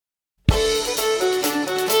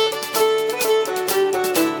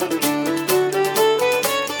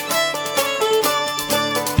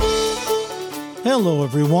Hello,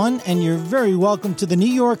 everyone, and you're very welcome to the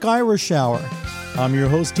New York Irish Hour. I'm your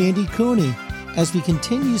host, Andy Cooney. As we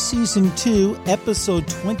continue Season 2, Episode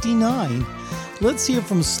 29, let's hear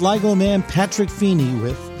from Sligo man Patrick Feeney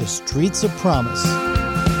with The Streets of Promise.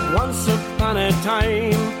 Once upon a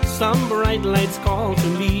time, some bright lights called to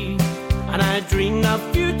me, and I dreamed of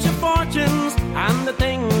future fortunes and the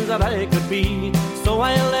things that I could be. So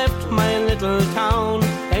I left my little town,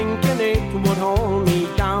 thinking it would hold me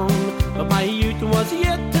down. But my youth was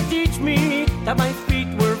yet to teach me that my feet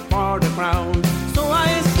were for the ground. So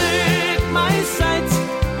I set my sights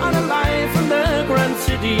on a life in the grand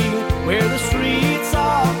city, where the streets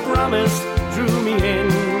of promise drew me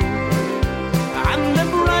in. And the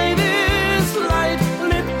brightest light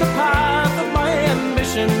lit the path of my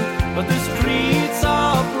ambition, but the streets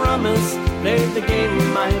of promise played the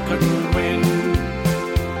game I couldn't win.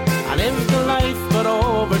 I lived a life, but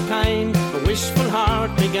over time a wishful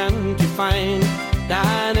heart began to find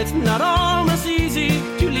that it's not always easy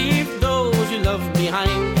to leave those you love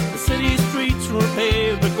behind. The city streets were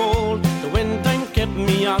paved with gold, the wind time kept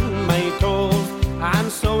me on my toes, and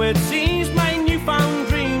so it seems my newfound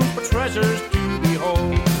dreams were treasures to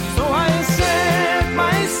behold. So I set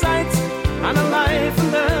my sights on a life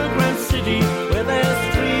in the grand city, where the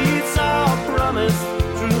streets of promise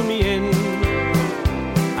drew me in.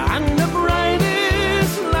 And the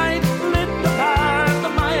brightest light lit the path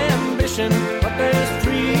of my ambition, but the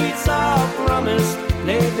streets of promise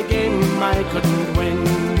played the game I couldn't win.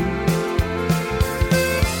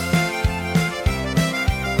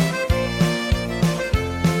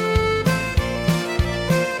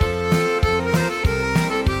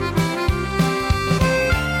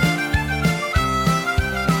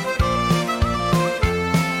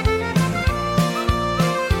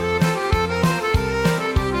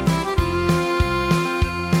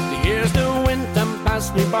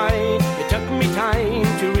 Me by, it took me time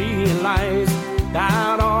to realize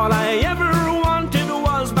that all I ever wanted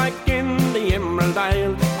was back in the Emerald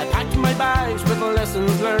Isle. I packed my bags with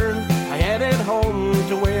lessons learned, I headed home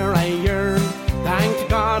to where I yearn. Thank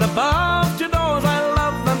God above to those I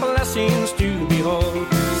love and blessings to behold.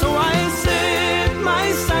 So I set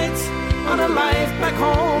my sights on a life back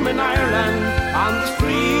home in Ireland. On the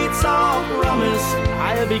streets of promise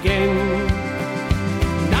I begin.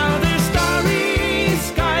 Now the starry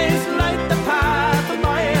skies light the path of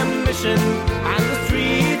my ambition, and the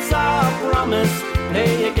streets of promise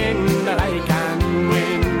play a game that I can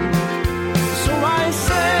win. So I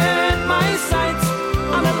set my sights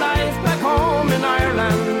on a life back home in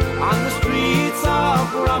Ireland. On the streets of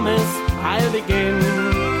promise I'll begin.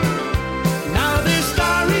 Now the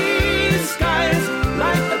starry skies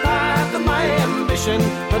light the path of my ambition,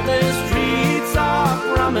 but the streets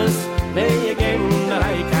of promise play a game that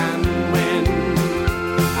I can win.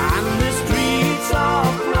 And the streets of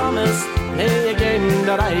promise play a game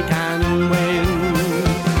that I can win.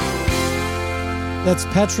 That's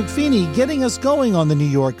Patrick Feeney getting us going on the New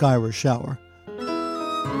York Irish Hour.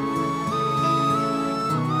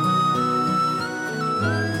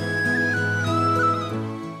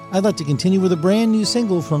 I'd like to continue with a brand new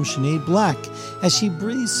single from Sinead Black as she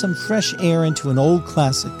breathes some fresh air into an old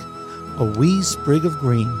classic, A Wee Sprig of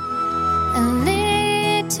Green. A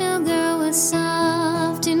little girl with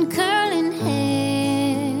soft and curling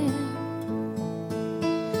hair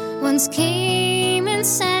once came and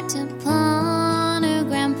sat upon her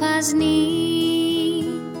grandpa's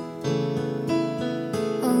knee.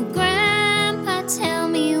 Oh, Grandpa, tell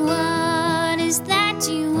me, what is that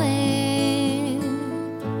you wear?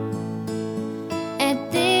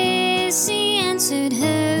 At this he answered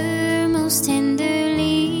her most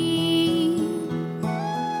tenderly,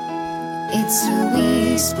 it's a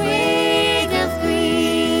wee sprig of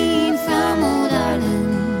green from old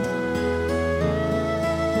Ireland,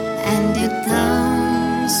 and it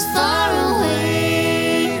comes far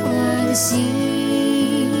away o'er the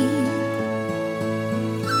sea.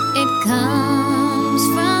 It comes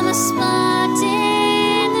from a spot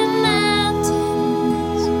in the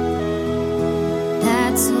mountains,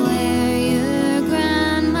 that's where your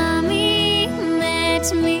grandmommy met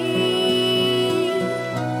me.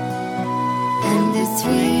 And the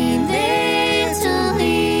three little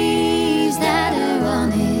leaves that are on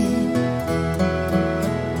it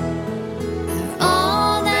are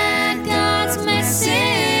all that God's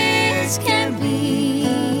message can be.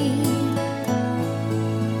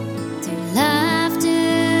 Through laughter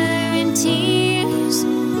and tears,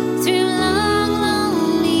 through long,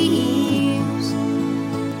 lonely years,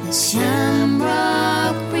 the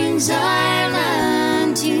shamrock brings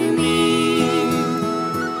Ireland to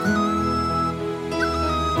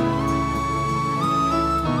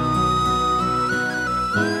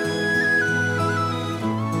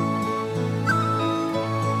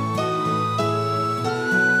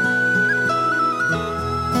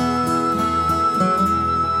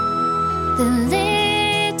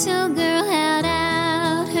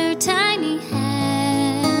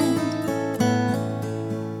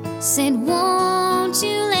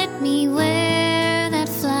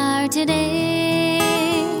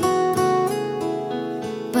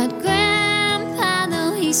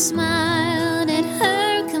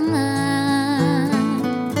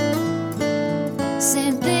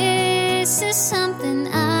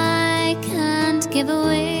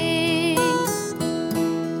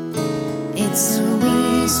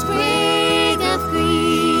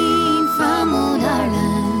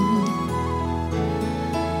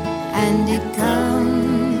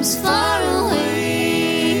comes far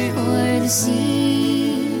away o'er the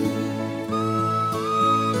sea.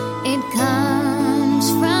 It comes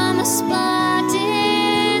from a spot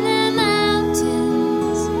in the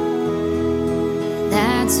mountains.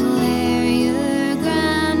 That's where your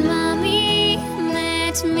grandmommy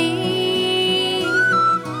met me.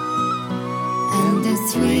 And the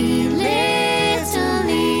three little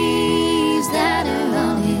leaves that are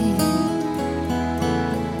on it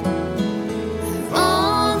are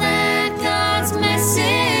all that God's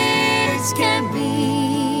message can be.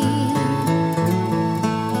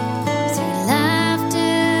 Through laughter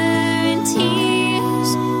and tears,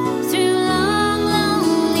 through long,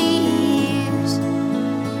 lonely years,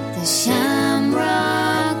 the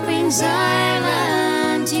shamrock brings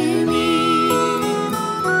Ireland to me.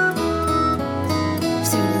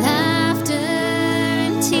 Through laughter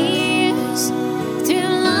and tears, through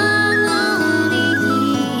long, lonely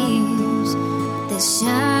years, the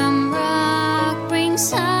shamrock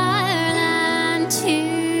brings Ireland to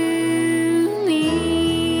me.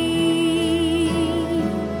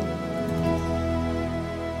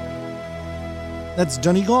 That's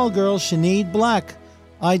Donegal girl Sinead Black.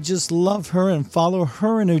 I just love her and follow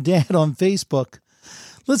her and her dad on Facebook.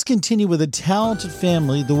 Let's continue with a talented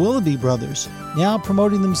family, the Willoughby Brothers, now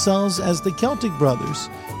promoting themselves as the Celtic Brothers,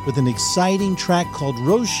 with an exciting track called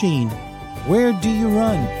Roisin, Where Do You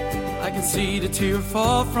Run? I can see the tear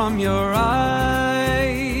fall from your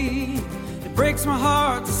eye. It breaks my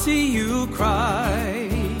heart to see you cry.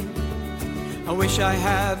 I wish I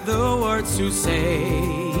had the words to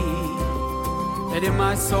say, that in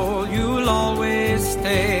my soul you'll always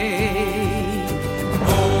stay.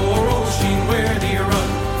 Oh, Roisin, where do you run?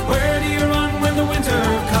 Where do you run when the winter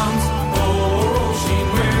comes? Oh,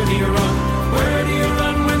 Roisin, where do you run? Where do you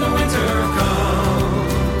run when the winter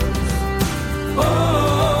comes?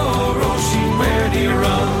 Oh, Roisin, where do you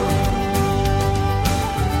run?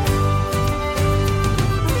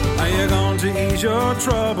 Are you going to ease your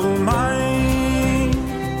troubled mind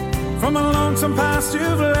from a lonesome past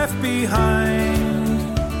you've left behind?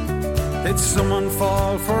 Did someone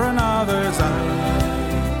fall for another's eye?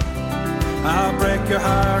 I'll break your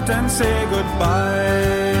heart and say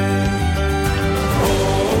goodbye.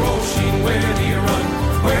 Oh, Roisin, where do you run?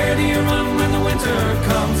 Where do you run when the winter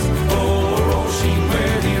comes? Oh, Roisin,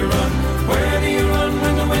 where do you run? Where do you run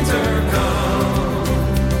when the winter comes?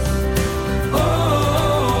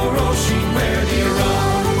 Oh, Roisin, where do you run?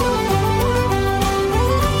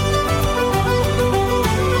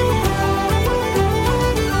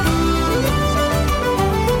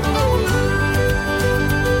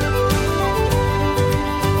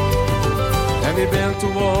 Have you built a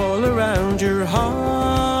wall around your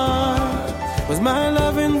heart? Was my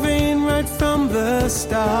love in vain right from the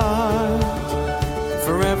start?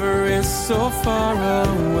 Forever is so far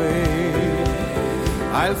away.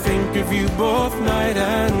 I'll think of you both night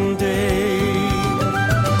and day.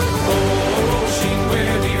 Oh, Roisin,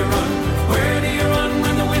 where do you run? Where do you run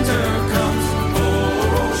when the winter comes?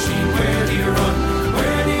 Oh, Roisin, where do you run?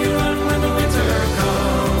 Where do you run when the winter comes?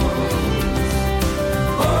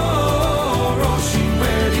 Oh, Roisin,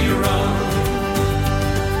 where do you run?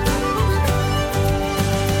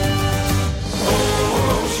 Oh,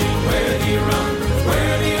 Roisin, where do you run?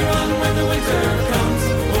 Where do you run when the winter comes?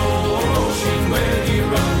 Oh, Roisin, where do you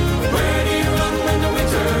run? Where do you run when the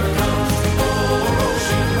winter comes? Oh,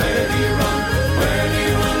 Roisin, where do you run? Where do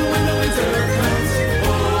you run when the winter comes?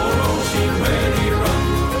 Oh, Roisin, where do you run?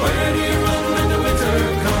 Where do you run when the winter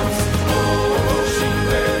comes? Oh, Roisin,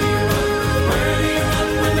 where do you run? Where do you run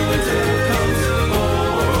when the winter comes? Oh,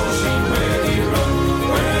 Roisin, where do you run?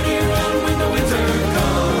 Where do you run when the winter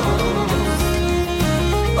comes?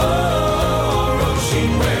 Oh,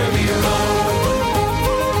 Roisin, where do you run?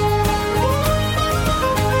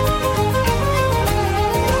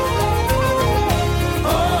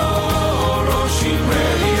 Oh, Roisin,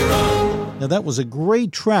 where do you run? Now that was a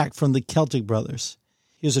great track from the Celtic Brothers.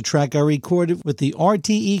 Here's a track I recorded with the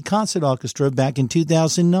RTE Concert Orchestra back in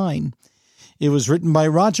 2009. It was written by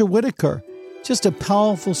Roger Whittaker. Just a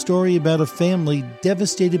powerful story about a family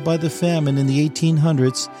devastated by the famine in the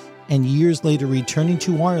 1800s and years later returning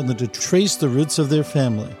to Ireland to trace the roots of their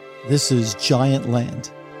family. This is Giant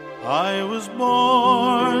Land. I was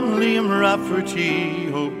born Liam Rafferty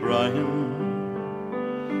O'Brien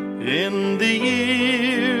in the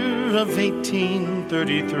year of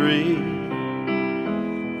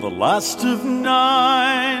 1833. The last of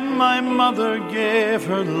 9 my mother gave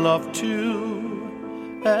her love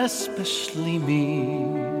to, especially me.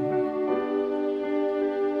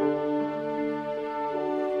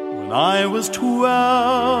 When I was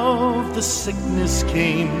 12, the sickness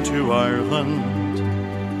came to Ireland,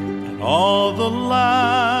 all the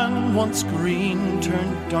land once green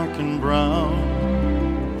turned dark and brown.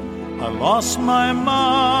 I lost my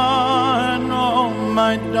ma and all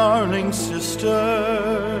my darling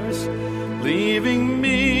sisters, leaving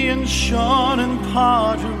me and Sean and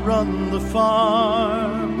Pa to run the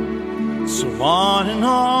farm. So on and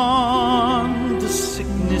on the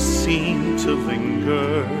sickness seemed to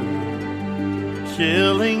linger,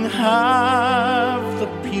 killing half the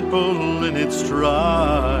people in its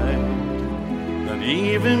stride. And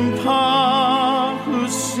even Pa, who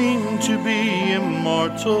seemed to be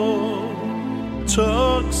immortal,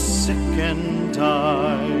 took sick and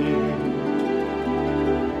died.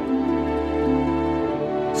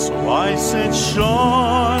 So I said,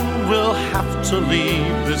 Sean, we'll have to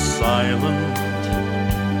leave this island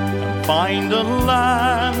and find a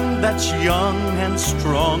land that's young and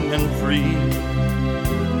strong and free.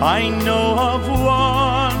 I know of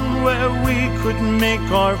one where we could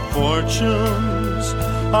make our fortunes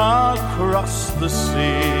across the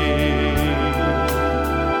sea.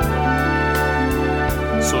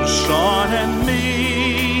 So Sean and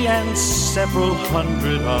me and several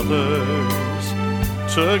hundred others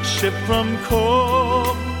took ship from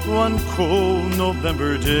Cove one cold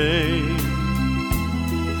November day,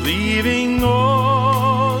 leaving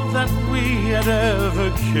all that we had ever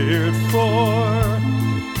cared for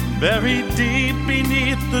buried deep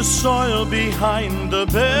beneath the soil behind the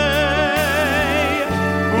bay.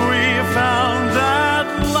 We found that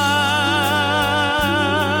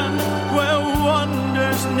land where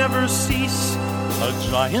wonders never cease, a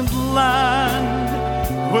giant land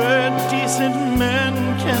where decent men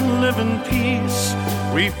can live in peace.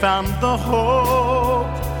 We found the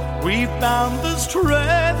hope, we found the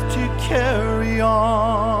strength to carry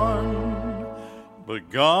on. But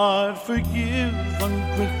God forgive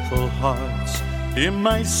ungrateful hearts, in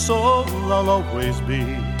my soul I'll always be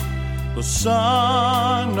the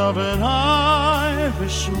son of an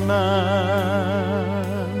Irishman.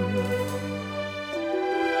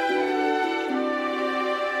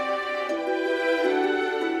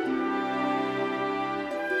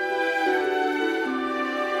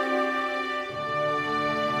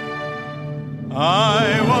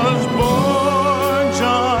 I was born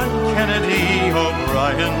John Kennedy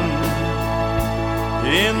O'Brien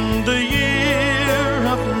in the year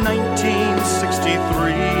of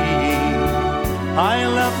 1963. I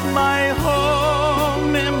left my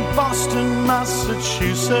home in Boston,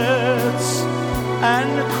 Massachusetts,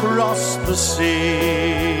 and crossed the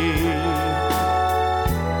sea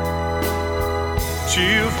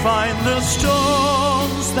to find the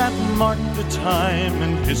stones that mark the time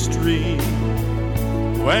in history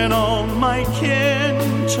when all my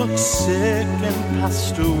kin took sick and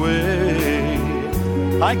passed away.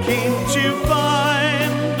 I came to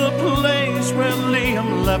find the place where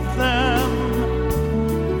Liam left them,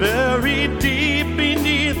 buried deep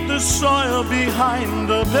beneath the soil behind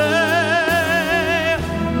the bay.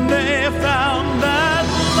 They found that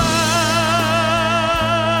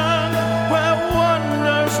land where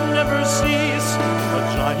wonders never cease, a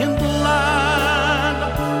giant land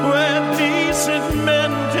where decent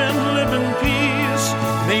men can live in peace.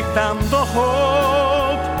 They found the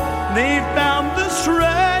hope, they found the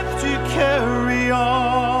strength to carry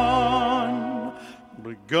on.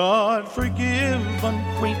 But God forgive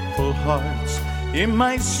ungrateful hearts, in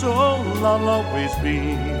my soul I'll always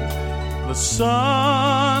be the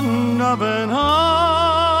son of an Irishman.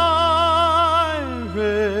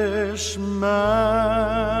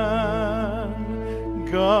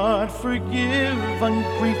 God forgive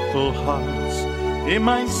ungrateful hearts, in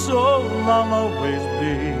my soul I'll always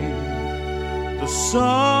be the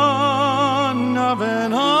son of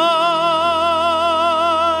an Irishman.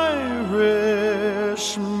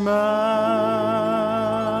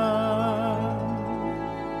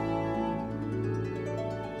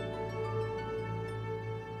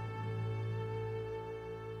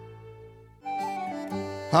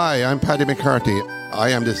 Hi, I'm Paddy McCarthy. I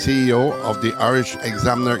am the CEO of the Irish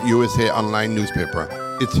Examiner USA online newspaper.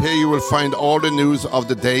 It's here you will find all the news of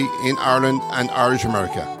the day in Ireland and Irish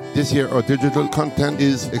America. This year, our digital content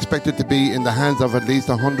is expected to be in the hands of at least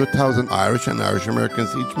 100,000 Irish and Irish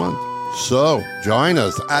Americans each month. So, join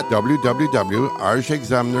us at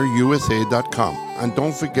www.irishexaminerusa.com, and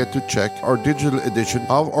don't forget to check our digital edition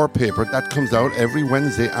of our paper that comes out every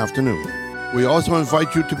Wednesday afternoon. We also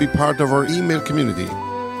invite you to be part of our email community.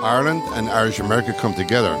 Ireland and Irish America come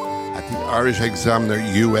together at the Irish Examiner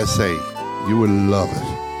USA. You will love it.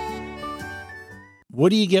 What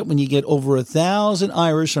do you get when you get over 1,000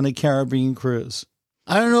 Irish on a Caribbean cruise?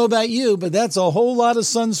 I don't know about you, but that's a whole lot of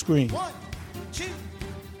sunscreen. 1, 2,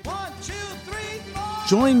 1, 2, 3, 4.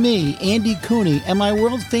 Join me, Andy Cooney, and my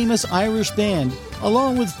world-famous Irish band,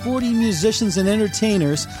 along with 40 musicians and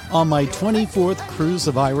entertainers on my 24th Cruise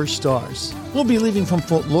of Irish Stars. We'll be leaving from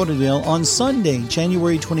Fort Lauderdale on Sunday,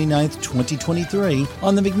 January 29th, 2023,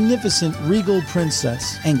 on the magnificent Regal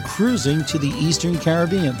Princess and cruising to the Eastern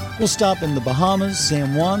Caribbean. We'll stop in the Bahamas,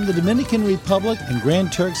 San Juan, the Dominican Republic, and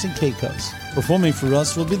Grand Turks and Caicos. Performing for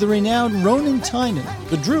us will be the renowned Ronan Tynan,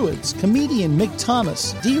 the Druids, comedian Mick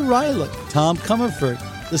Thomas, Dee Riley, Tom Comerford,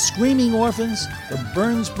 the Screaming Orphans, the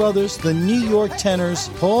Burns Brothers, the New York Tenors,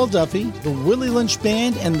 Paul Duffy, the Willie Lynch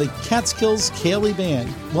Band, and the Catskills Cayley Band.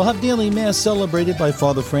 We'll have daily mass celebrated by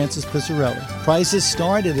Father Francis Pizzarelli. Prices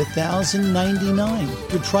start at $1,099.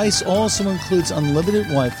 The price also includes unlimited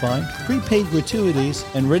Wi-Fi, prepaid gratuities,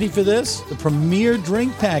 and ready for this? The premier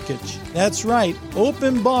drink package. That's right,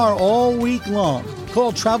 open bar all week long.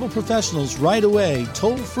 Call Travel Professionals right away,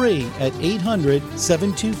 toll-free at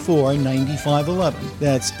 800-724-9511.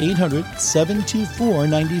 That's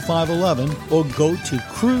 800-724-9511, or go to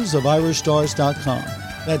cruiseofirishstars.com.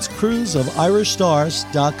 That's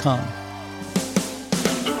cruiseofirishstars.com.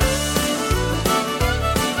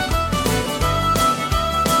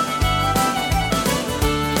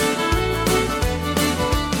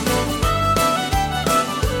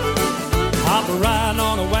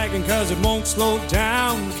 Cause it won't slow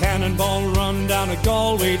down. Cannonball run down to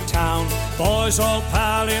Galway town. Boys all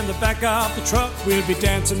pile in the back of the truck. We'll be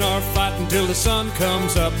dancing or fighting till the sun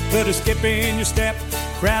comes up. Put a skip in your step,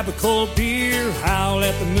 grab a cold beer, howl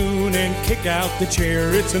at the moon and kick out the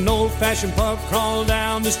chair. It's an old-fashioned pub crawl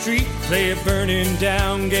down the street. Play it burning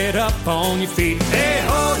down, get up on your feet. Hey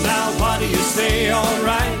ho, now what do you say?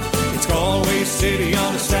 Alright, it's Galway City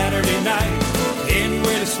on a Saturday night. In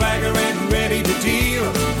with a swagger and ready to deal,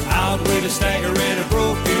 out with a stagger and a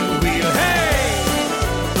broken wheel. Hey!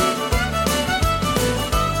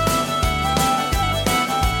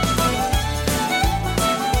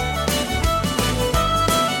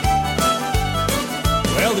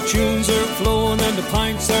 Well, the tunes are flowing and the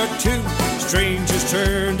pints are too. Strangers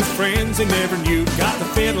turn to friends they never knew. Got the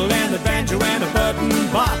fiddle and the banjo and a button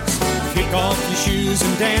box. Kick off your shoes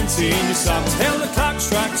and dance in your socks. Till the clock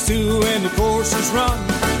strikes 2 and the coursers run.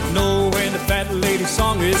 Know when the fat lady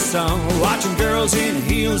song is sung. Watching girls in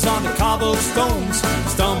heels on the cobblestones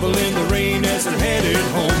stumble in the rain as they're headed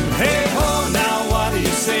home. Hey ho, now what do you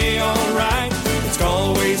say? Alright, it's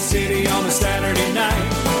Galway City on a Saturday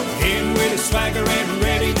night. In with a swagger and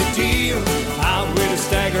ready to deal, out with a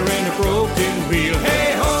stagger and a broken wheel.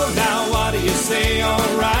 Hey ho, now what do you say?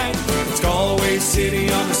 Alright, it's Galway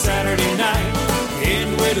City on a Saturday night.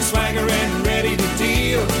 In with a swagger and ready to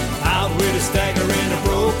deal, out with a stagger and a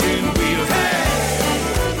broken wheel. Hey!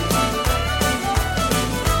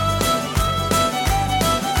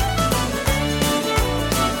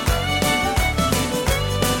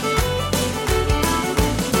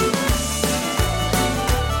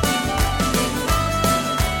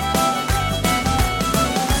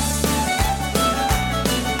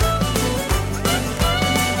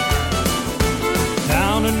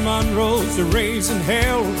 Monroe's a raising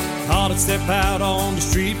hell. Thought I'd step out on the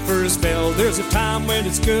street for a spell. There's a time when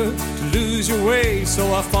it's good to lose your way,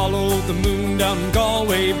 so I followed the moon down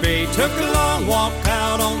Galway Bay. Took a long walk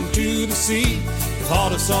out onto the sea.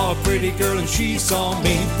 Thought I saw a pretty girl and she saw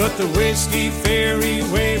me, but the whiskey fairy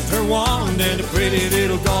waved her wand and a pretty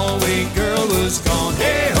little Galway girl was gone.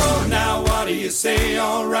 Hey ho, now what do you say?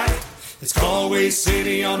 Alright, it's Galway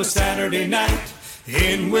City on a Saturday night.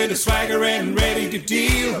 In with a swagger and ready to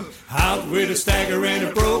deal, out with a stagger and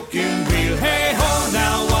a broken wheel. Hey ho,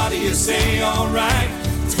 now what do you say? Alright,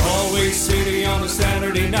 it's Galway City on a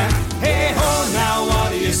Saturday night. Hey ho, now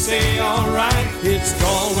what do you say? Alright, it's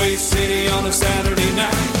Galway City on a Saturday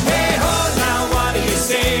night. Hey ho, now what do you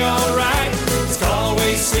say? Alright, it's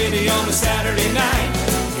Galway City on a Saturday night.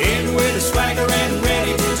 In with a swagger and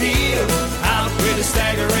ready to deal, out with a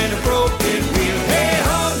stagger and a broken wheel. Hey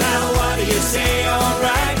ho, now what do you say?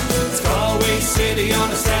 Alright, it's Galway City on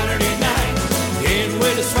a Saturday night. In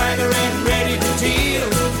with a swagger and ready to deal,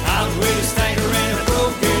 out with a stagger and a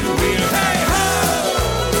broken wheel. Hey ho!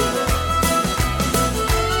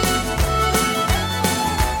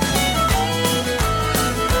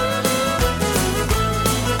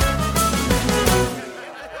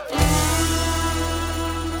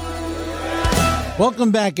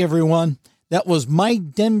 Welcome back, everyone. That was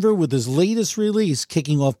Mike Denver with his latest release,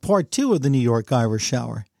 kicking off part 2 of the New York Irish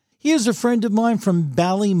Hour. Here's a friend of mine from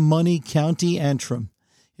Ballymoney, County Antrim.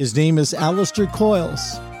 His name is Alistair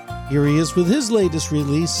Coyles. Here he is with his latest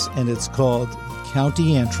release, and it's called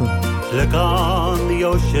County Antrim. Look on the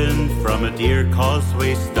ocean from a dear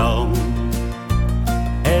causeway stone.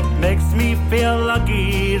 It makes me feel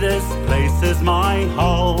lucky this place is my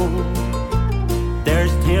home.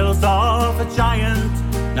 There's tales of a giant,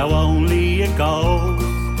 now only a ghost,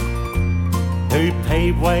 who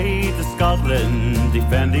paved way to Scotland,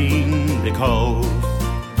 defending the coast.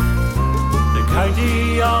 The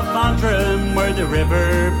county of Antrim, where the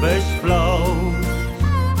river Bush flows,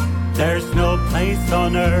 there's no place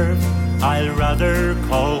on earth I'll rather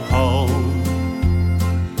call home.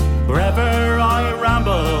 Wherever I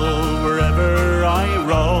ramble, wherever I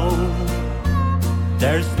roam,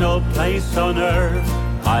 there's no place on earth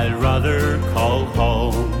I'd rather call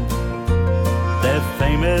home. The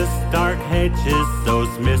famous dark hedges,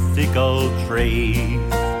 those mystical trees,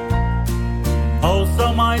 hold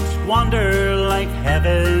so much wonder like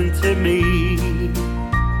heaven to me.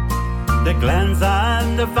 The glens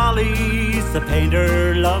and the valleys the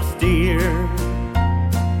painter loves dear,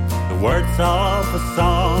 the words of a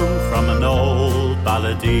song from an old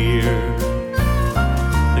balladeer.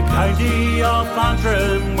 The county of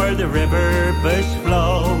Antrim, where the river Bush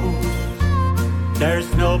flows, there's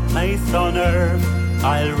no place on earth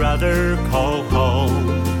I'd rather call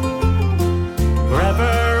home.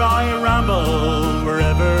 Wherever I ramble,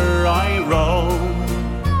 wherever I roam,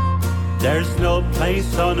 there's no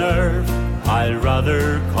place on earth I'd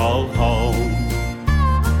rather call home.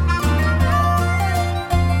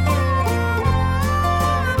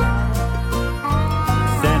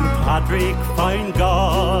 St. Patrick found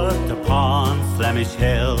God upon Slemish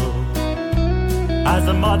Hill. As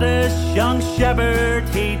a modest young shepherd,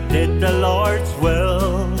 he did the Lord's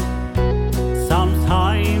will.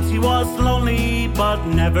 Sometimes he was lonely, but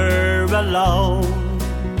never alone,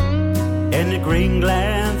 in the green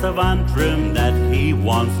glens of Antrim that he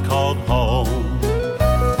once called home.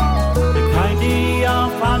 The county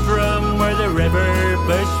of Antrim, where the river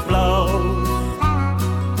Bush flows,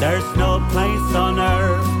 there's no place on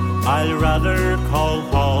earth I'd rather call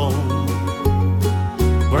home.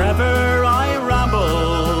 Wherever I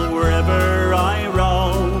ramble, wherever I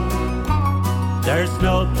roam, there's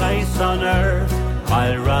no place on earth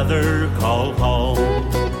I'd rather call home.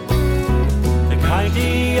 The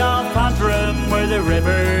county of Antrim, where the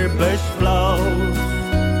river Bush flows,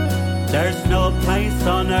 there's no place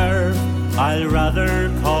on earth I'd rather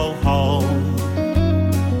call home.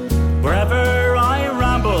 Wherever I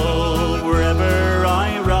ramble, wherever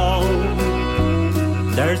I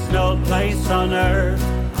roam, there's no place on earth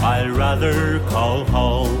I'd rather call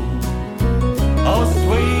home. Oh,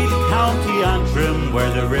 sweet county Antrim,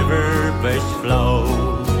 where the river Bush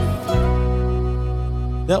flows.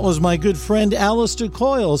 That was my good friend Alistair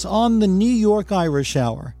Coyles on the New York Irish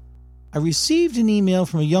Hour. I received an email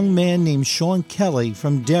from a young man named Sean Kelly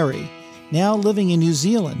from Derry, now living in New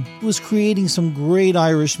Zealand, who is creating some great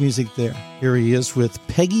Irish music there. Here he is with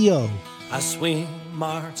Peggy O. As we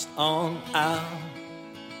marched on out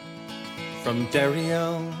from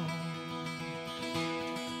Derry-O,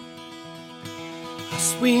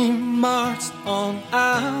 as we marched on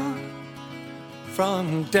out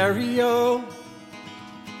from Derry-O,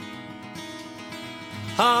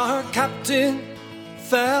 our captain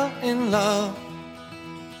fell in love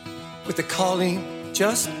with a collie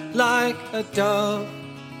just like a dove,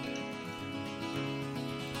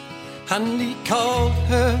 and he called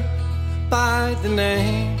her by the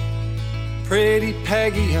name Pretty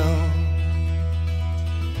Peggy-O,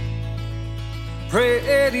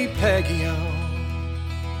 Pretty Peggy-O.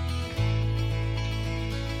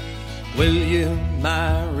 Will you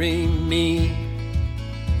marry me,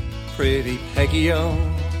 Pretty Peggy-O?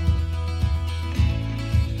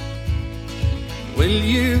 Will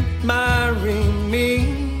you marry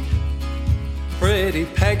me, Pretty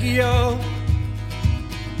Peggy-O?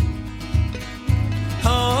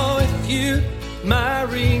 Oh, if you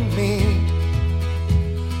marry me,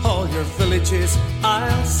 all your villages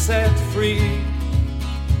I'll set free,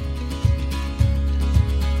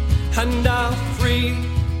 and I'll free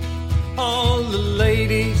all the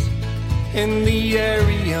ladies in the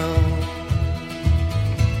area,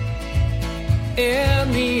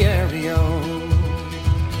 in the area.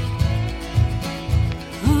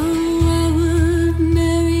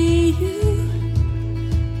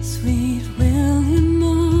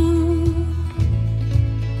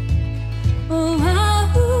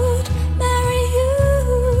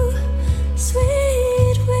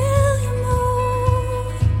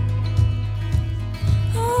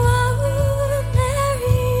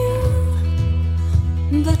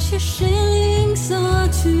 But your shillings are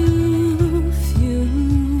too few.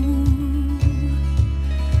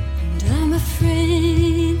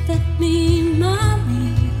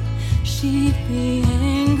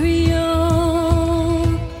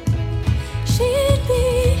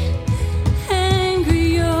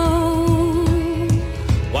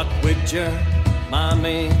 would you,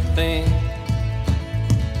 mommy, think,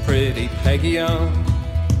 pretty Peggy-O?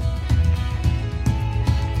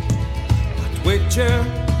 What would you,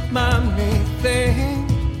 mommy, think,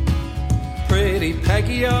 pretty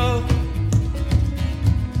Peggy-O?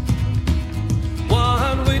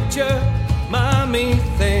 What would you, mommy,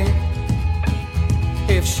 think,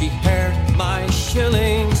 if she heard my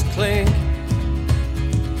shillings clink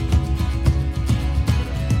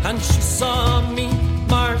and she saw me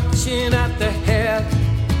marching at the head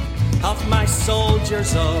of my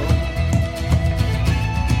soldiers, oh,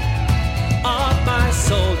 of my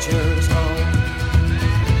soldiers, oh.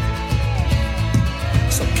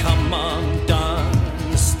 So come on down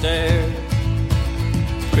the stairs,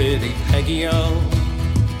 pretty Peggy-O.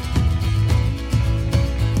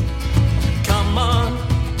 Come on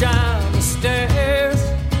down the stairs,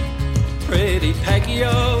 pretty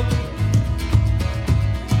Peggy-O.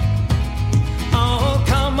 Oh,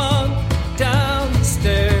 come on down the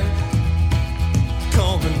stairs,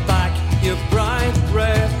 combing back your bright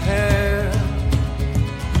red hair,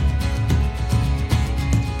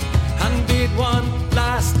 and bid one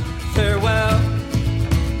last farewell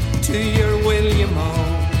to your William O,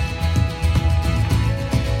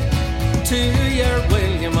 to your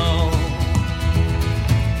William O.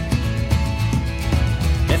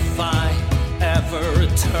 If I ever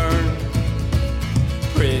return,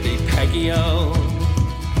 pretty Peggy-O,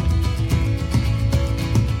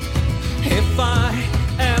 if I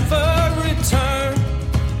ever return,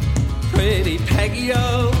 pretty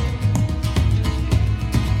Peggy-O,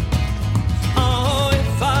 oh,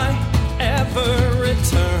 if I ever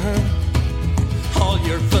return, all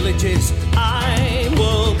your villages I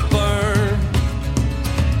will burn,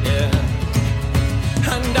 yeah,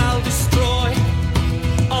 and I'll destroy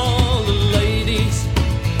all the ladies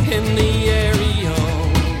in the area.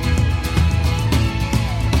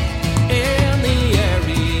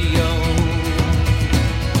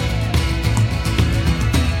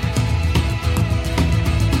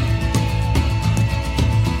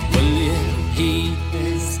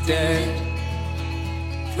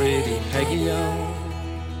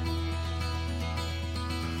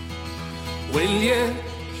 William,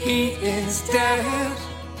 he is dead,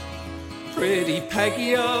 pretty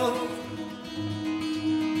Peggy-O.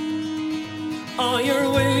 Oh, your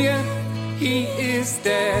William, he is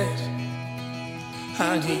dead,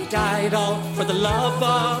 and he died all for the love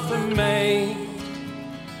of a maid,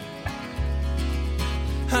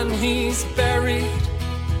 and he's buried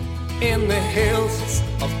in the hills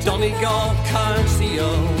of Donegal, County,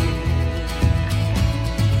 of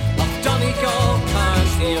Donegal,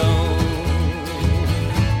 County,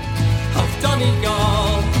 of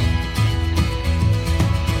Donegal,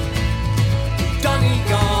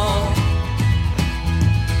 Donegal.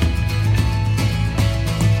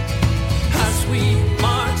 As we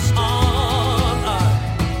march on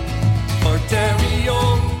for Derry-O,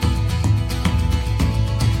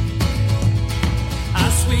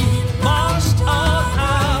 as we marched on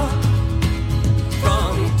out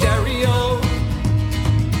from Derry-O,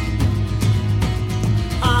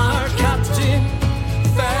 our captain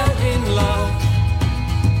fell in love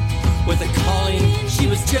with a collie. She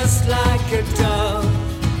was just like a dove,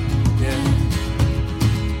 yeah.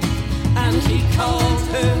 And he called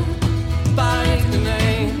her by the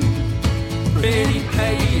name Pretty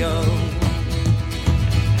Peggy-O,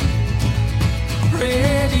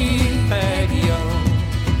 Pretty Peggy-O,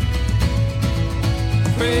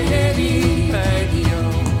 Pretty Peggy-O,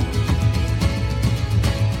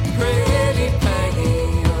 Pretty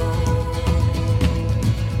Peggy-O.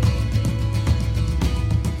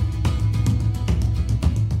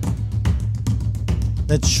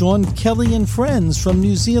 That's Sean Kelly and Friends from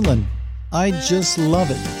New Zealand. I just love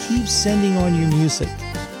it. Keep sending on your music.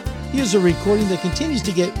 Here's a recording that continues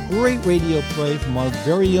to get great radio play from our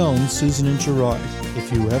very own Susan and Gerard,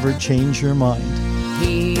 If You Ever Change Your Mind.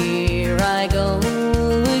 Here I go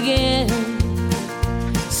again,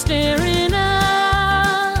 staring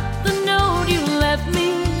at the note you left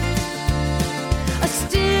me. I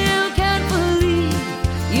still can't believe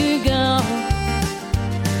you're gone,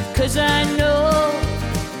 'cause I know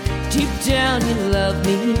deep down you love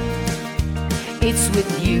me. It's with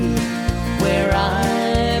you where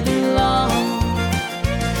I belong.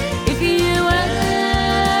 If you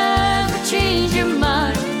ever change your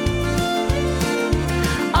mind,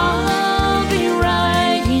 I'll be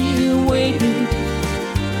right here waiting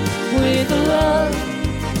with the love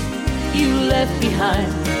you left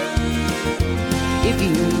behind. If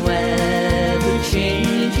you ever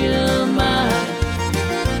change your mind,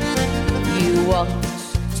 you walk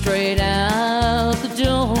straight out the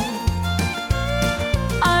door.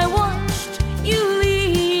 I want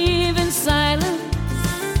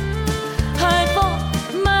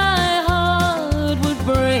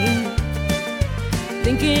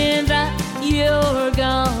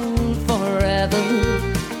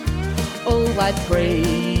I pray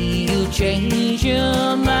you'll change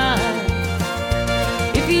your mind.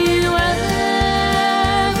 If you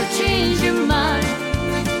ever change your mind,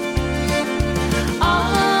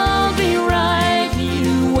 I'll be right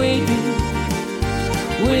here waiting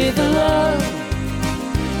with the love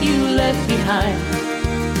you left behind.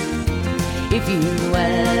 If you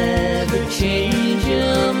ever change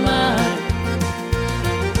your mind.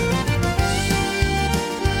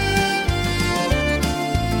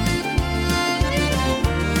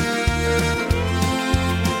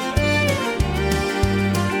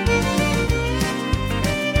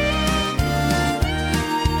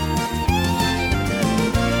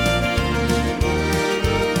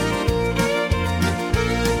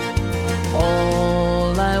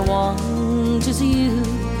 All I want is you.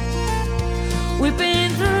 We've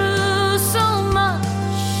been through so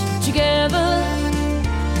much together.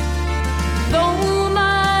 Though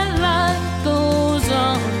my life goes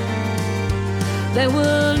on, there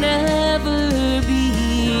will never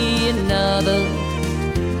be another.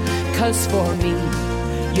 'Cause for me,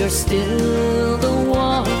 you're still the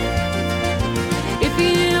one. If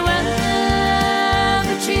you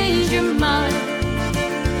ever change your mind,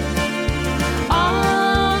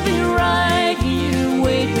 I'll be right here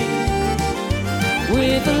waiting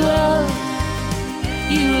with the love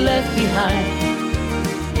you left behind.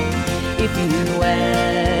 If you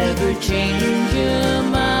ever change your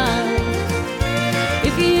mind,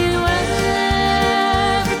 if you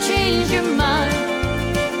ever change your mind,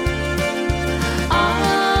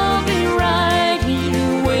 I'll be right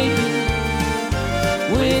here waiting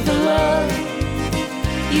with the love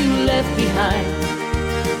you left behind.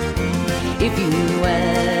 If you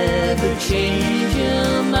ever change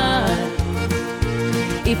your mind,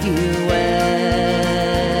 if you ever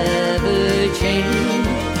change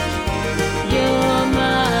your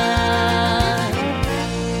mind.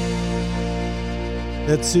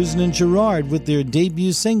 That's Susan and Gerard with their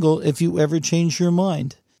debut single, If You Ever Change Your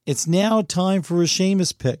Mind. It's now time for a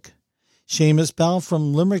Seamus pick. Seamus Bell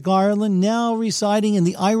from Limerick, Ireland, now residing in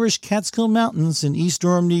the Irish Catskill Mountains in East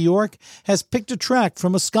Durham, New York, has picked a track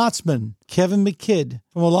from a Scotsman, Kevin McKidd,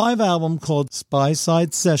 from a live album called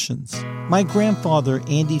Spyside Sessions. My grandfather,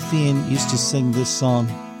 Andy Feehan, used to sing this song.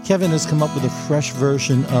 Kevin has come up with a fresh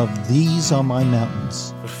version of These Are My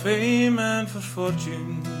Mountains. For fame and for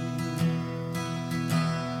fortune,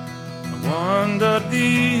 I wandered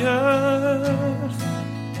the earth.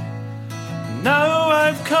 Now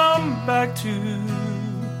I've come back to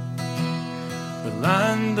the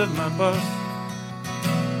land of my birth.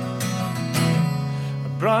 I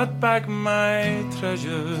brought back my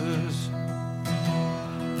treasures,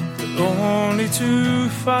 but only to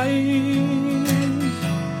find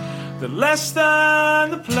the less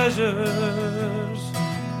than the pleasures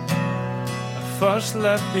I first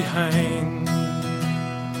left behind.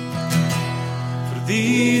 For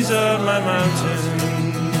these are my mountains,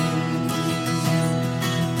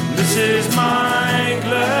 this is my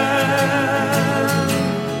glen,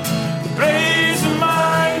 the praise of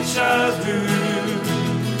my childhood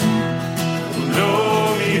will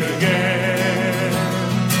know me again.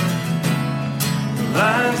 The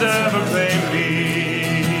lands ever claim me,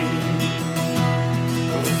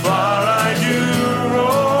 though far I do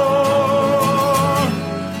roam.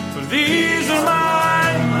 For these are my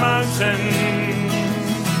mountains,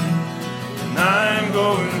 and I'm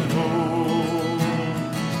going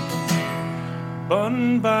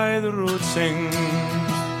by the road sings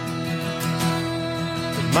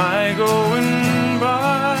my going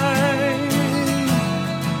by,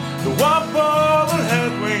 the whop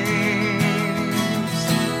overhead wings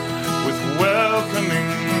with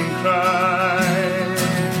welcoming cry,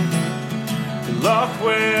 the loch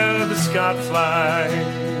where the scot flies,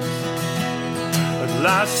 at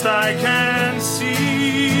last I can see.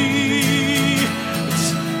 It's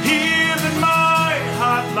here that my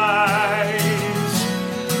heart lies,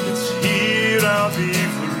 I'll be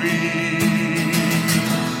free.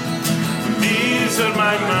 These are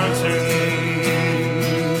my mountains,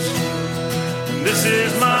 and this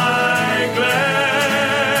is my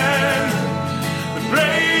glen, the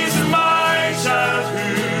praise of my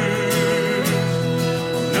childhood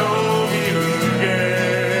know me again.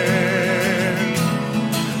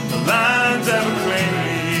 The lands ever claim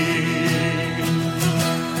me,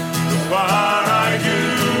 the far I do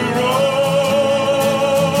roam.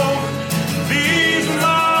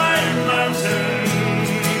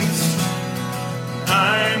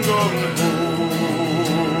 I'm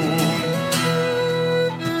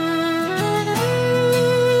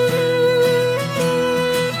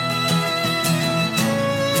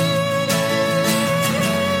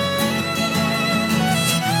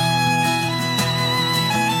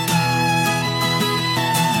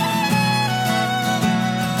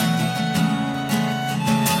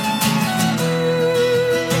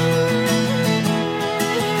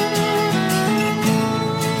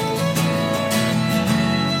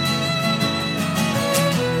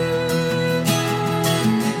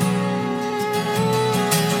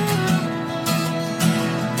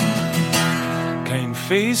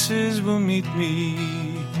faces will meet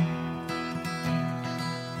me,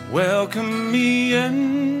 welcome me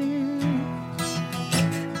in,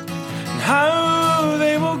 and how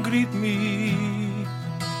they will greet me,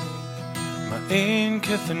 my ain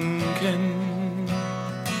kith and kin.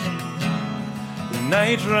 The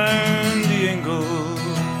night round the angle,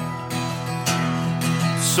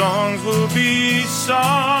 songs will be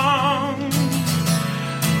sung,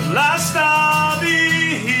 the last I'll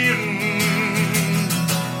be hearing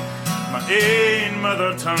my ain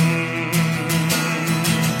mother tongue.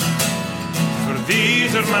 For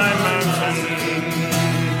these are my mountains,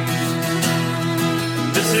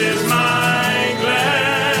 this is my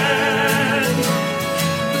glen,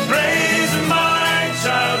 the praise of my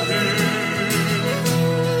childhood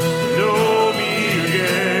know me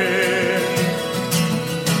again.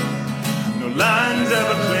 No lands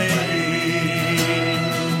ever claim,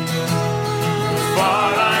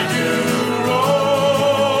 far I do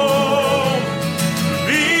roam.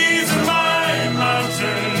 These are my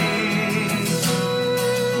mountains,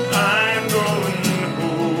 I'm going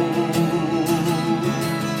home.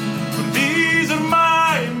 These are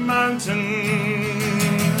my mountains,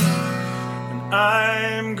 and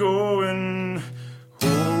I'm going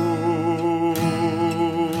home.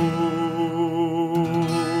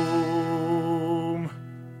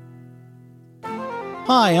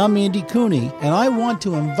 Hi, I'm Andy Cooney, and I want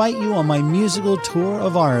to invite you on my musical tour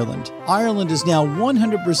of Ireland. Ireland is now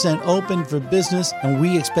 100% open for business, and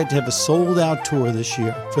we expect to have a sold-out tour this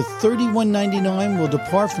year. For $31.99, we'll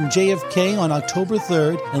depart from JFK on October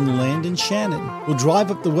 3rd and land in Shannon. We'll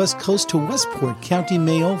drive up the west coast to Westport, County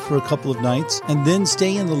Mayo, for a couple of nights, and then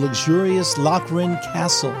stay in the luxurious Lochran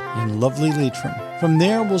Castle in lovely Leitrim. From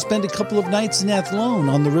there, we'll spend a couple of nights in Athlone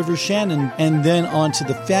on the River Shannon, and then on to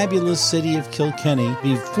the fabulous city of Kilkenny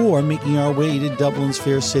before making our way to Dublin's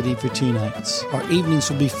Fair City for 2 nights. Our evenings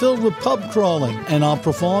will be filled with pub crawling, and I'll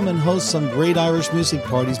perform and host some great Irish music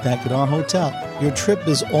parties back at our hotel. Your trip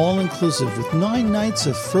is all-inclusive with 9 nights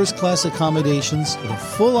of first-class accommodations, with a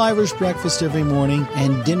full Irish breakfast every morning,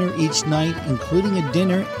 and dinner each night, including a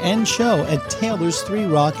dinner and show at Taylor's 3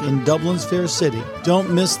 Rock in Dublin's Fair City.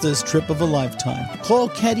 Don't miss this trip of a lifetime. Call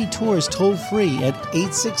Caddy Tours toll-free at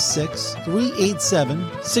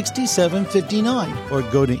 866-387-6759 or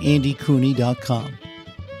go to andycooney.com.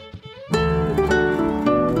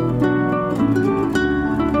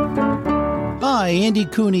 Hi, Andy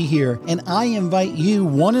Cooney here, and I invite you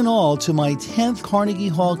one and all to my 10th Carnegie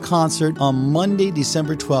Hall concert on Monday,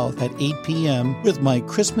 December 12th at 8 p.m. with my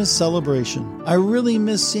Christmas celebration. I really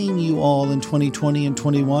miss seeing you all in 2020 and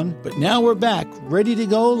 21, but now we're back, ready to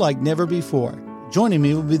go like never before. Joining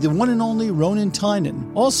me will be the one and only Ronan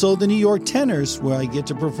Tynan. Also, the New York Tenors, where I get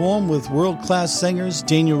to perform with world-class singers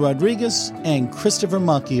Daniel Rodriguez and Christopher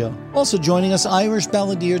Macchio. Also joining us, Irish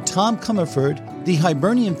balladeer Tom Comerford, the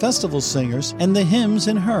Hibernian Festival Singers, and the Hymns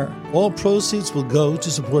and Her. All proceeds will go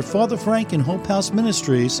to support Father Frank and Hope House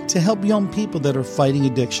Ministries to help young people that are fighting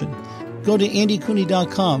addiction. Go to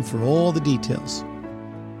andycooney.com for all the details.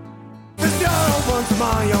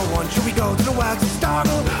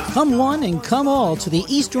 Come one and come all to the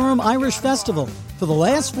East Durham Irish Festival. For the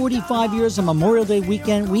last 45 years on Memorial Day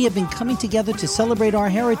weekend, we have been coming together to celebrate our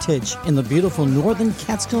heritage in the beautiful northern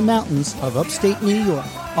Catskill Mountains of upstate New York.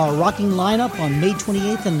 Our rocking lineup on May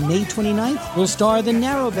 28th and May 29th will star the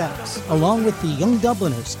Narrowbacks, along with the Young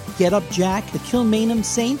Dubliners, Get Up Jack, the Kilmainham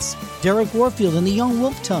Saints, Derek Warfield and the Young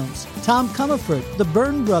Wolf Tones, Tom Comerford, the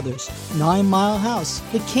Byrne Brothers, 9 Mile House,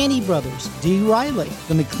 the Canny Brothers, Dee Riley,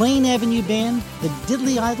 the McLean Avenue Band, the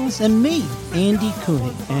Diddley Idols, and me, Andy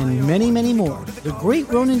Cooney, and many, many more. The great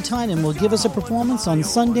Ronan Tynan will give us a performance on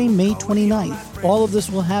Sunday, May 29th. All of this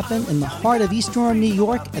will happen in the heart of East Durham, New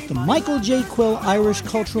York at the Michael J. Quill Irish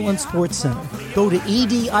Cultural and Sports Center. Go to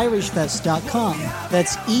edirishfest.com.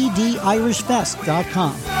 That's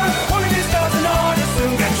edirishfest.com.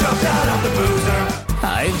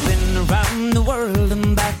 I've been around the world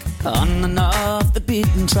and back, on and off the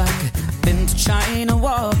beaten track. Been to China,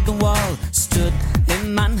 walked the wall, stood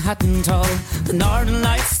in Manhattan tall. The northern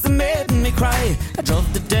lights that made me cry. I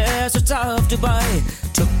drove the deserts of Dubai,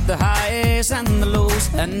 took the highs and the lows,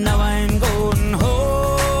 and now I'm going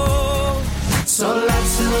home. So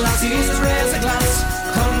lads and lassies, raise a glass,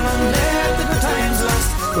 come and let the good times last.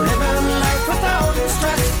 We're living life without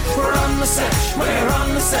stress. We're on the sesh, we're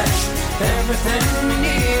on the sesh. Everything we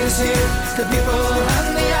need is here, the people and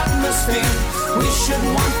the atmosphere. We should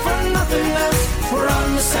want for nothing less. We're on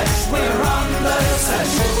the sesh, we're on the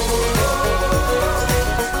sesh.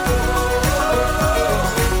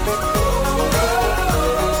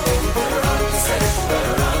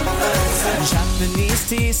 Japanese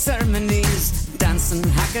tea ceremonies, dance Belfast and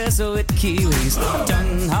hackers with Kiwis. I've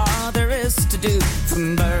done all there is to do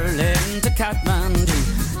from Berlin to Kathmandu.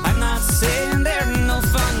 I'm not saying they're no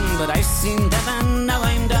fun, but I've seen them and now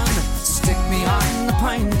I'm done. Stick me on the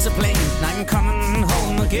Pointer plane and I'm coming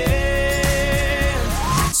home again.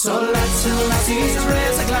 So lads and lassies,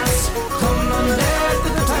 raise a glass. Come on there, the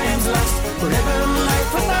good times last. We're living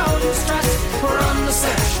life without stress. We're on the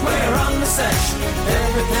sesh, we're on the sesh.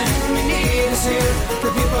 Everything we need is here. The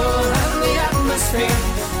people and the atmosphere.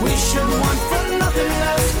 We should want for nothing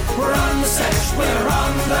less. We're on the sesh, we're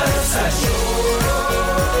on the sesh.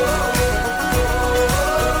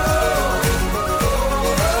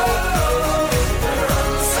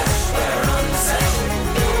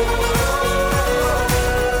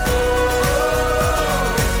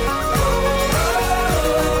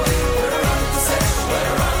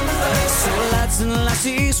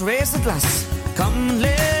 Raise the glass, come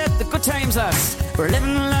let the good times last. We're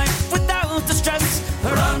living life without the stress.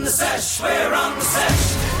 We're on the sesh, we're on the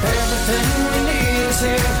sesh. Everything we need is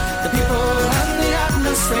here. The people and the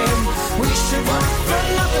atmosphere. We should want for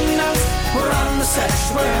nothing else. We're on the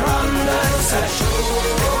sesh, we're on the sesh.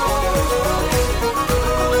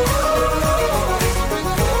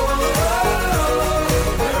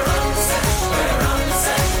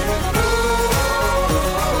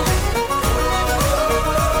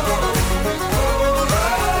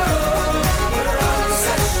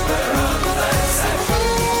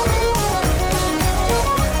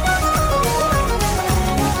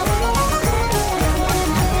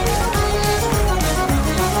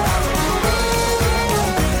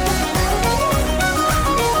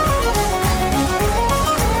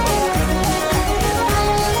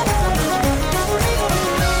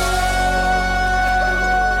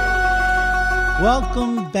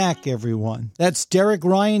 Welcome back, everyone. That's Derek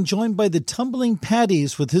Ryan, joined by the Tumbling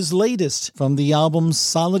Paddies with his latest from the album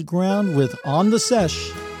Solid Ground with On the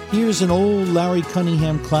Sesh. Here's an old Larry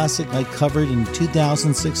Cunningham classic I covered in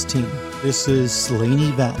 2016. This is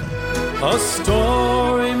Slaney Valley. A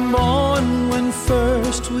story born when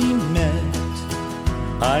first we met.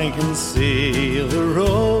 I can see the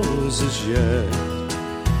roses yet,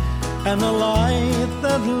 and the light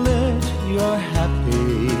that lit your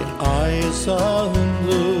happy eyes of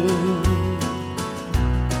blue.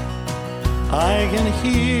 I can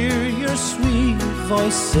hear your sweet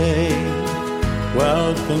voice say,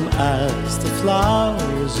 welcome as the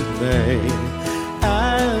flowers obey,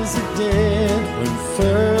 as it did when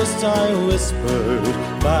first I whispered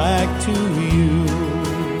back to you.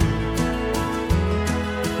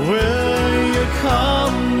 Will you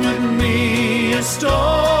come with me a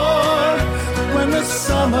store when the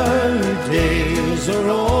summer days are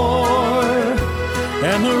o'er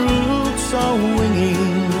and the roots are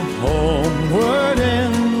winging homeward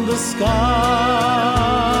in the sky?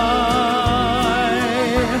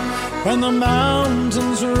 When the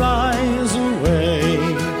mountains rise away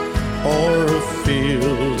o'er a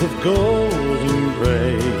field of golden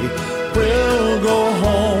gray, we'll go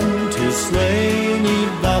home to Slaney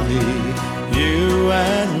Valley, you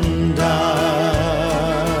and I.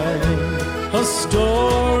 A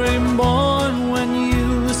story born when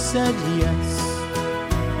you said yes,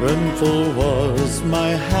 when full was my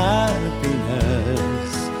happiness.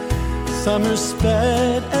 Summer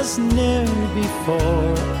sped as ne'er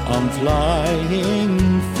before on flying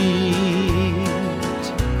feet.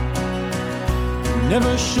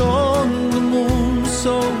 Never shone the moon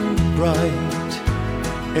so bright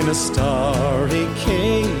in a starry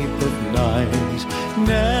cape of night.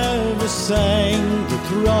 Never sang the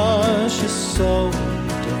thrushes so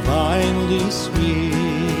divinely sweet.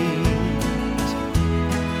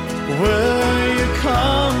 Will you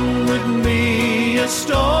come with me a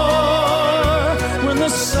store when the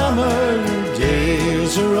summer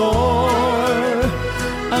days are o'er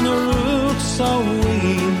and the roots are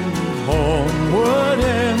winging homeward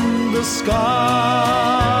in the sky?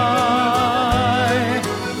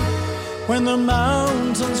 When the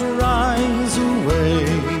mountains rise away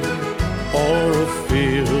o'er a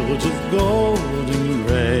field of golden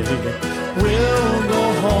ray, we'll go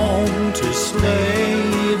home to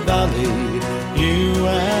Slaney Valley, you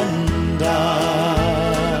and I.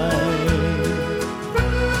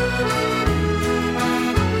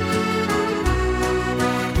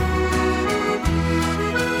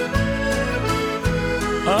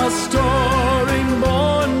 A story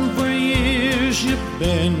born for years you've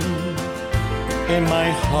been. In my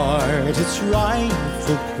heart it's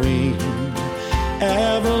rightful queen,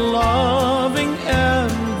 ever loving,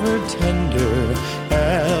 ever tender,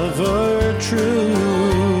 ever true.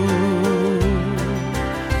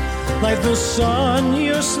 Like the sun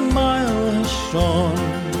your smile has shone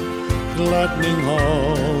gladdening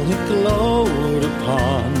all it glowed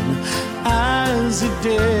upon, as it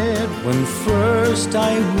did when first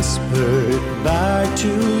I whispered back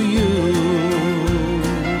to you.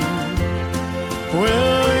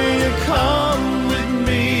 Will you come with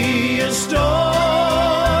me a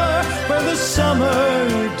store where the summer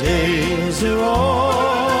days are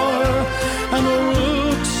o'er and the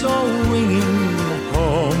rooks are winging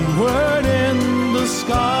homeward in the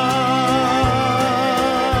sky,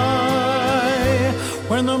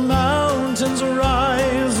 when the mountains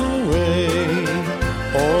rise away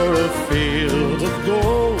o'er a field of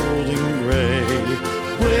golden gray?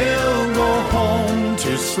 We'll go home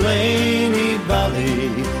to Slaney Valley,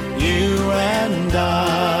 you and I.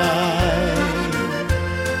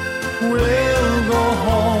 We'll go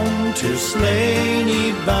home to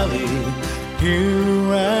Slaney Valley,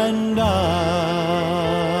 you and I.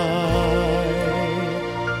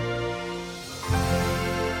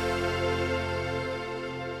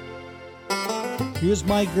 Here's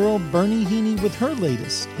my girl Bernie Heaney with her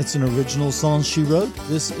latest. It's an original song she wrote.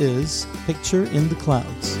 This is Picture in the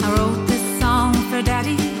Clouds. I wrote this song for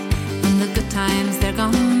Daddy, and the good times they're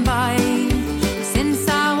gone by. Since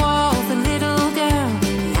I was a little girl,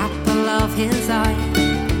 the apple of his eye.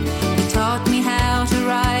 He taught me how to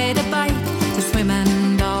ride a bike, to swim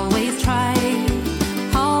and always try.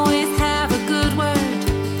 Always have a good word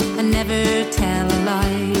and never tell a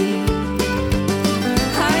lie.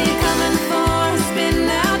 Are you coming for a spin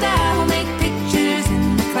now, Dad? We'll make pictures in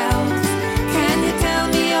the clouds. Can you tell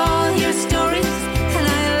me all your stories? And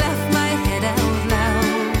I left my head out loud.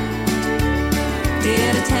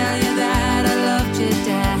 Did I tell you that I loved you,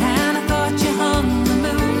 Dad? And I thought you hung the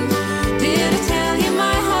moon. Did I tell you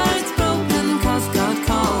my heart's broken 'cause God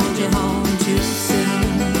called you home too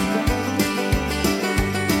soon?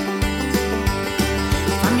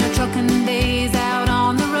 From your trucking days out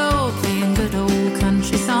on the road, playing good old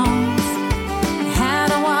country songs, you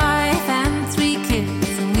had a wife and 3 kids,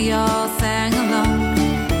 and we all sang along.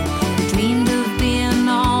 You dreamed of being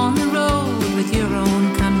on the road with your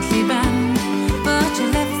own country band, but you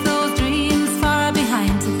left those dreams far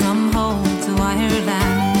behind to come home to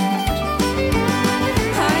Ireland.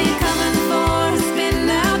 Are you coming for a spin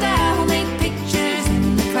now, Dad? We'll make pictures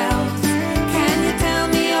in the clouds. Can you tell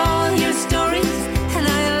me all your stories? And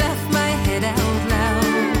I left my head out loud.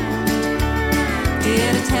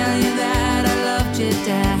 Did I tell you that I loved you,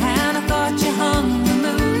 Dad? And I thought you hung the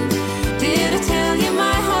moon. Did I tell you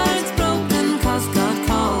my heart's broken 'cause God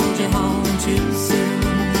called you home too soon?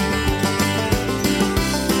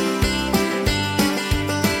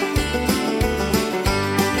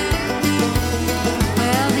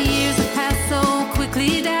 Well, the years have passed so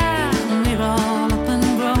quickly, Dad, and we're all up and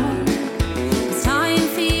grown. It's time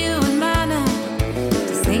for you and me now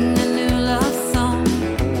to sing a new love song.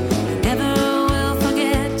 I never will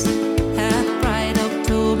forget that bright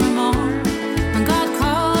October morn when God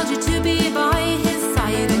called you to be by his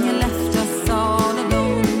side and you left us all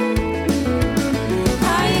alone.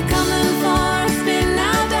 Are you coming for a spin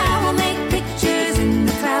now, Dad? We'll make pictures in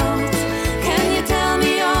the clouds. Can you tell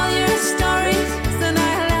me all your stories? And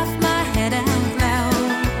I left my head out loud.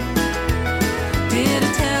 Did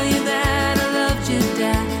I tell you that I loved you,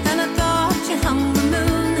 Dad? And I thought you hung the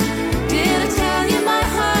moon. Did I tell you my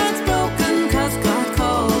heart's broken 'cause God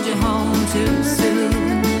called you home too soon?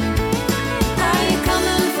 Are you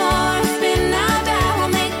coming for a spin now, Dad?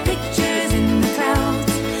 We'll make pictures in the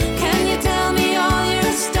clouds. Can you tell me all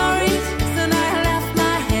your stories? And I left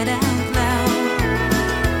my head out loud.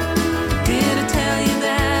 Did I tell you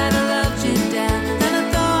that I loved you, Dad? And I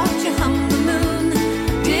thought you hung the moon.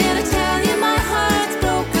 Did I tell you my heart's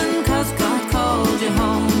broken 'cause God called you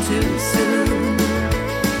home too soon?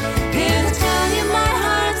 Did I tell you my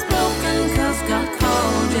heart's broken 'cause God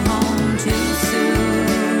called you home too soon?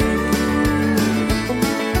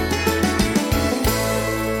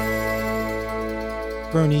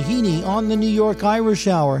 Bernie Heaney on the New York Irish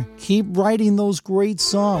Hour. Keep writing those great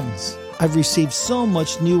songs. I've received so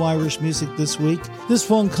much new Irish music this week. This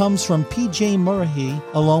one comes from P.J. Murray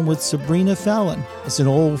along with Sabrina Fallon. It's an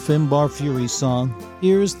old Finbar Fury song.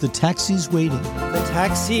 Here's The Taxi's Waiting. The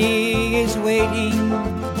taxi is waiting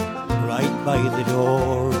right by the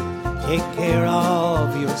door. Take care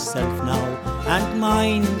of yourself now and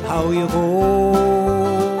mind how you go.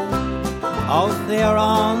 Out there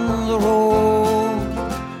on the road,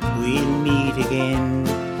 we'll meet again.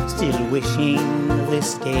 Still wishing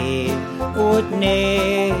this day would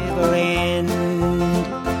never end.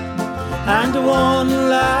 And one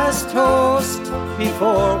last toast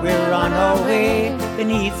before we're on our way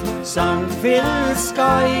beneath sun-filled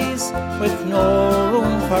skies with no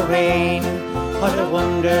room for rain. What a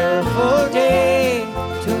wonderful day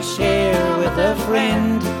to share with a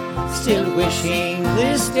friend. Still wishing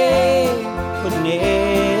this day would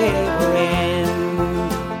never end.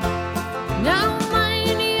 Now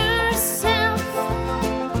mind yourself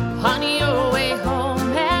on your way home,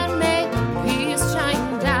 and may peace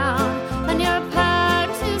shine down on your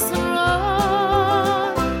partisan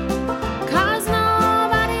road. 'Cause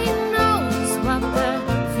nobody knows what the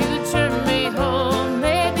future may hold.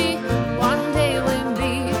 Maybe one day we'll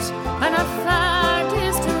meet on a far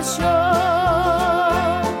distant shore.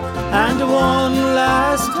 And one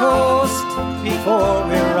last toast before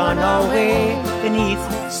we're on our way, beneath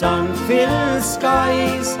sun-filled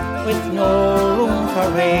skies with no room for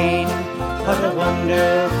rain. What a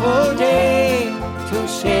wonderful day to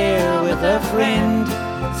share with a friend.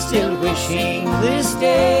 Still wishing this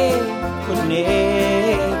day would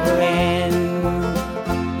never end.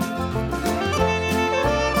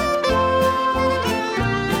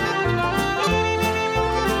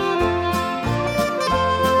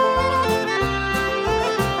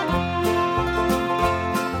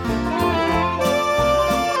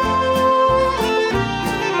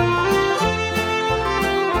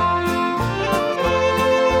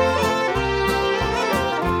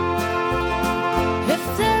 If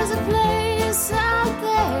there's a place out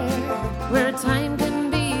there where time can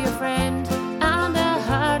be your friend, and the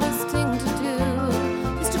hardest thing to do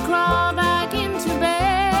is to crawl back into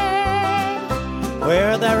bed.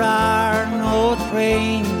 Where there are no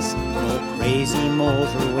trains, no crazy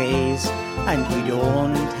motorways, and we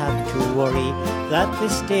don't have to worry that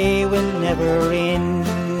this day will never end.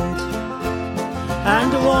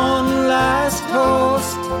 And one last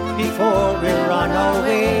toast before we're on our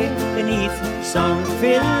way, beneath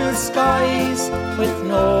sun-filled skies with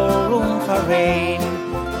no room for rain.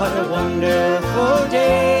 What a wonderful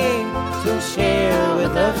day to share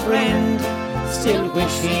with a friend. Still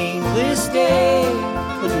wishing this day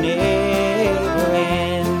would never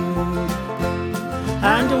end.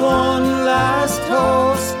 And one last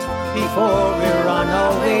toast before we're on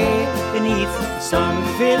our way, beneath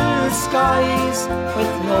sun-filled skies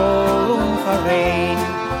with no room for rain.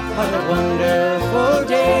 What a wonderful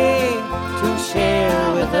day to share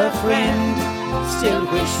with a friend. Still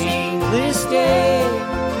wishing this day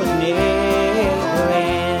would never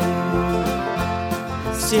end.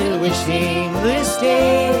 Still wishing this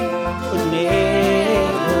day would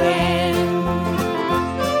never end.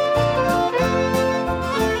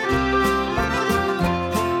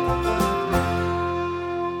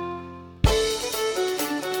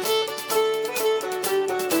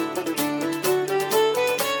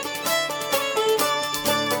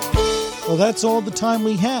 Well, that's all the time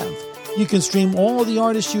we have. You can stream all the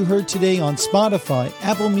artists you heard today on Spotify,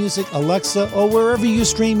 Apple Music, Alexa, or wherever you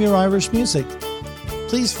stream your Irish music.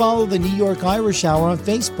 Please follow the New York Irish Hour on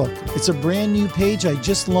Facebook. It's a brand new page I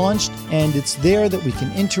just launched, and it's there that we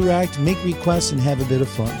can interact, make requests, and have a bit of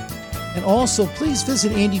fun. And also, please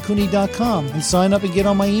visit andycooney.com and sign up and get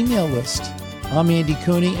on my email list. I'm Andy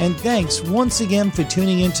Cooney, and thanks once again for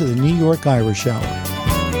tuning in to the New York Irish Hour.